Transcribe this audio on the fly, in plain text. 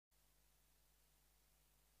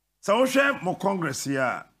So we share more Congress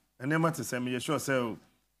here. And then to say me sure say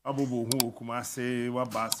Abubu who kuma say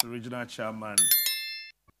Wabas Regional Chairman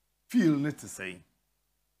feel need to say.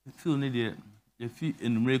 Feel need there. You feel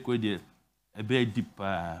in record there a very deep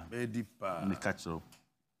in the catch-up.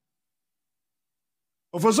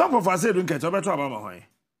 For some of us, don't catch up at Obama.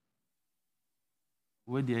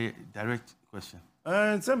 Where the direct question?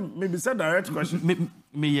 Maybe say direct question.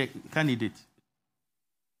 Me candidate.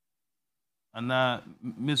 And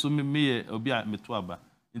me so me obi a meto aba.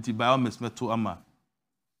 Nti by all me meto ama.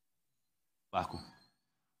 Bako.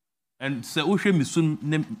 And say wo hwe me sun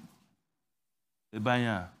ne e ban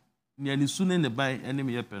a. Ni ani sun ne ban ene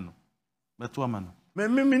me yepe no. Meto ama no. Me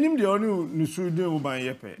nim de onu ni sun de wo ban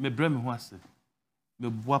yepe. Me bra me ho ase. Me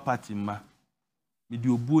boa party ma. Me di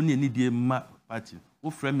obuo ni de ma party. Wo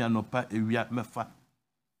frɛ me anopa ewia mefa.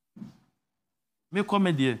 Me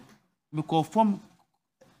comedy me conform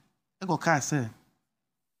e go ka say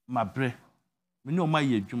ma bre me ni o ma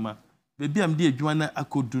ye adwuma bebi am de adwuma na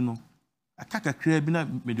akodu no aka kakra bi na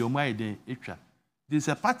me de o ma ye den etwa this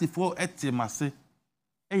a party for etimase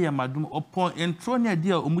e ye madum upon intro ne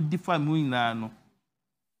dia o mu difa mu nyina no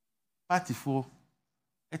party for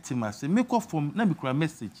etimase me conform na me kura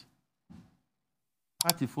message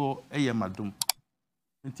party for e ye madum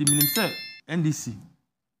nti minim say NDC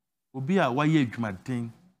obi a wa ye adwuma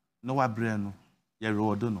den na wa bre no ye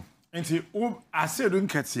reward no nti o asedu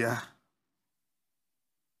nketia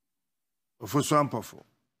Ofosu Ampofo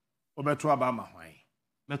obeto abama hwan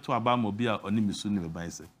meto abama obi a oni misu ni me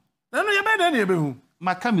ban se na no ye be na be hu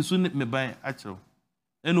maka misu ni me ban a kyerew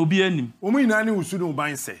en obi anim o mu ina ni usu ni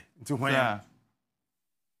ban se nti hwan ya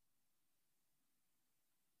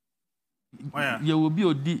ye obi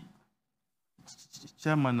odi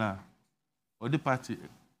chairman a odi party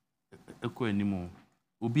eko animu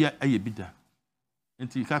obi aye bida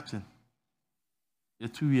nti captain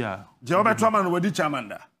yetu ya je obeto ama no wadi chairman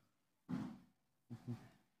da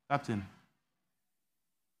captain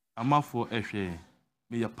amafo ehwe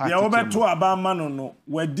me ya party ya obeto abama no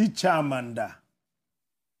wadi chairman da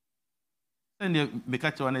and me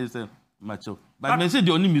catch one is macho but me say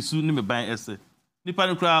the oni misu ni me ban ese nipa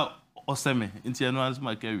no kra oseme nti eno as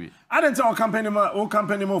ma carry adent o company ma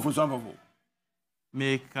Ofosu Ampofo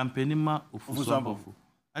me company ma Ofosu Ampofo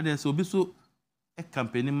adent so obi so a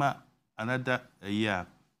company ma another year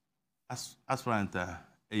aspirant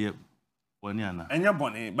year boni ana enya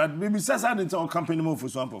boni but maybe say adent o company ma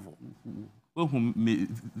Ofosu Ampofo who me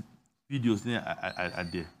videos ne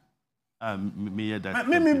ade me hear that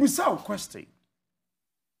me be say question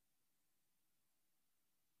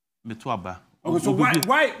me to aba. Okay, so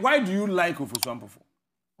why do you like Ofosu Ampofo?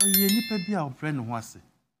 Oye nipa bi a ofre ne ho ase.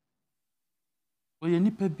 Oye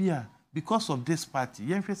nipa bi a because of this party,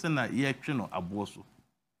 yen hwe se na ye twe no abo so.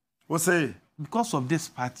 What say? Because of this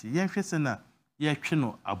party, yen hwe se na ye twe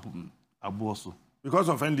no abo so. Because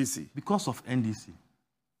of NDC. Because of NDC.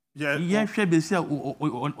 Yeah. Yen hwe be se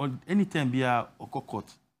anytime bi a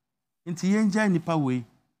okokot. Nti yen jai nipa we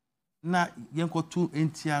na yen kotu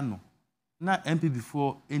entia no. Na MP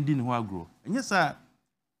before ending ho agro. And yes sir,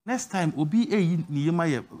 next time obi ni yema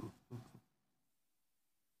ye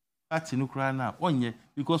party no kra na onye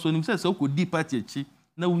because when him say so ko di party echi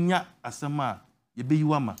na unya asema ye be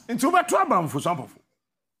yiwama. Nti obeto aba Ofosu Ampofo.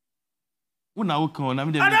 Una wo kan na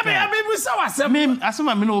me dey. Ana me bisa wasem. Me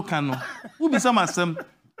asema me no wo kan no. Wo bisa masem.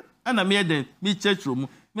 Ana me dey me church room.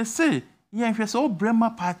 Me say yen hwe so Brema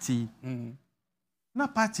party. Na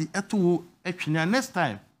party eto wo etwene next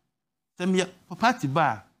time. Me party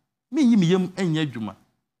ba me yi me yam enya adwuma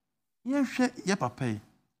ye hwe ye papa yi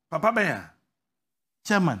papa ben ya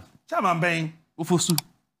chairman ben Ofosu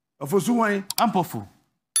wan Ampofo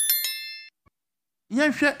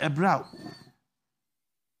ye hwe ebra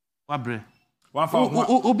wabre wafa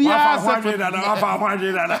obi a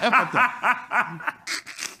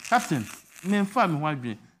captain me mfa me ho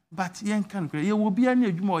adwen but ye nkan kra ye obi a na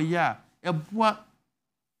adwuma o ye a eboa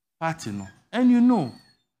party no and you know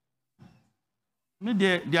me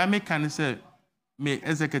the American say me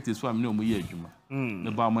executives for me no mo ye adwuma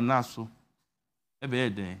me ba mo na so e be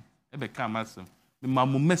eden e be ka masem me ma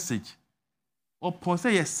mo message upon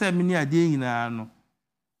say ye say me ni ade nyina no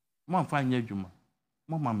mo amfa nya adwuma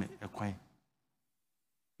mo ma me ekwan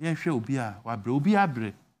ye hwe obi a wabre obi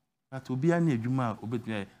abre that obi an adwuma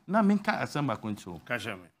obetumi na me nka asamba control ka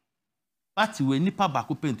sha me party we nipa ba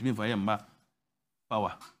ko pentumi fa ye ma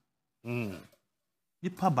power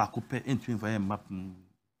nipa ba ko pe entumi fa ye ma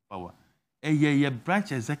power ye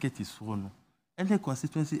branch executives for no and the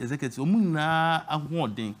constituency executives o mu na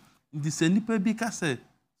ahoden ndi se nipa bi ka se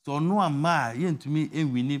so no ama ye ntumi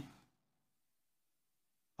enwini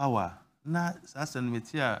power na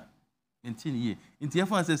asenmeti a maintain ye. Into your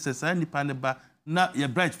phone says, I need paneba, not your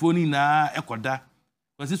bright phone na ecoda.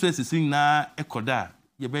 Because this was sing na ecoda.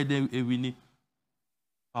 Your bed a winning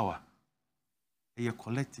power. A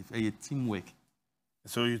collective, a teamwork.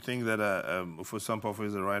 So you think that Ofosu Ampofo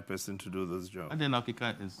is the right person to do this job? And then I'll kick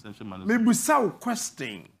out essential man. Maybe so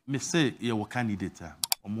question. Me say you're a candidate,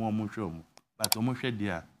 or more show, but almost shed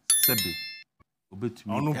there, Sebi. Obet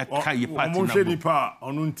me, a kay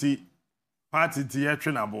party party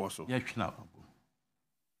theatre na bosso. Yes, now.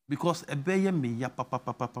 Because a bayer me, ya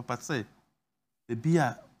papa say, the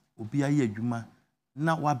beer will be a year, Juma,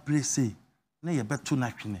 now what brace say, nay, a bet too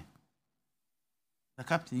naturally. The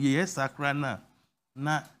captain, yes, I cry now.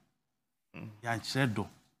 Na ya chedo.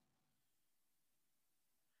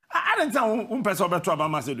 I don't know person beto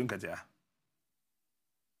Obama say dunkatia.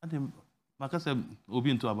 Adem maka say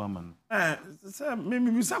obi into Obama. Say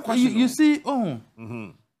me say question. You see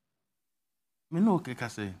me no keka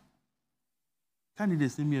say.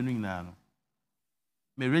 Candidates me enu nyina no.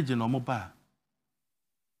 Me region omo ba.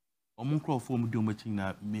 Omo nkrofo mu di omo chi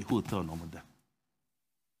na me hotel no mo da.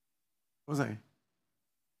 What's that?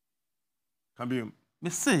 Can be Me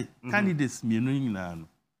say candidates me enu nyina no.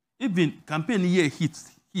 Even campaign year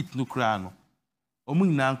hit no kra no. Omo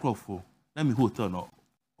nyina nkrofo na me hotel no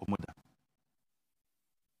omo da.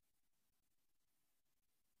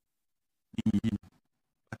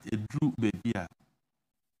 But a drew baby a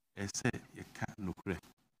say you can't no kra.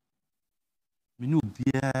 Me no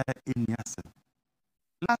bia any asem.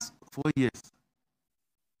 Last 4 years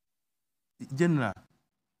general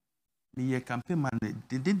me a campaign man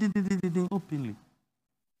did openly.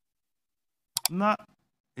 Na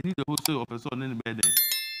any the whole of person in bed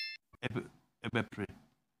ebe pray.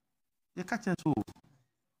 You catch us so.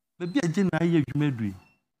 Maybe a general you medri.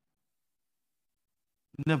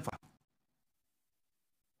 Never.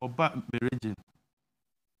 Oba me region.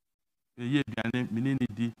 Ye biane me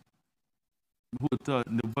di hotel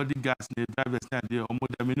the bodyguards the drivers stand there or more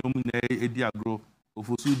than minimum edi agro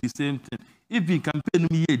Ofosu the same thing. Even campaign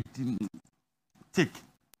me take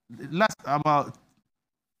last about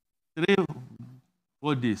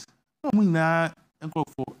 3-4 days. No, we na enko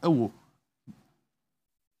for ewo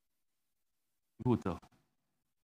hotel.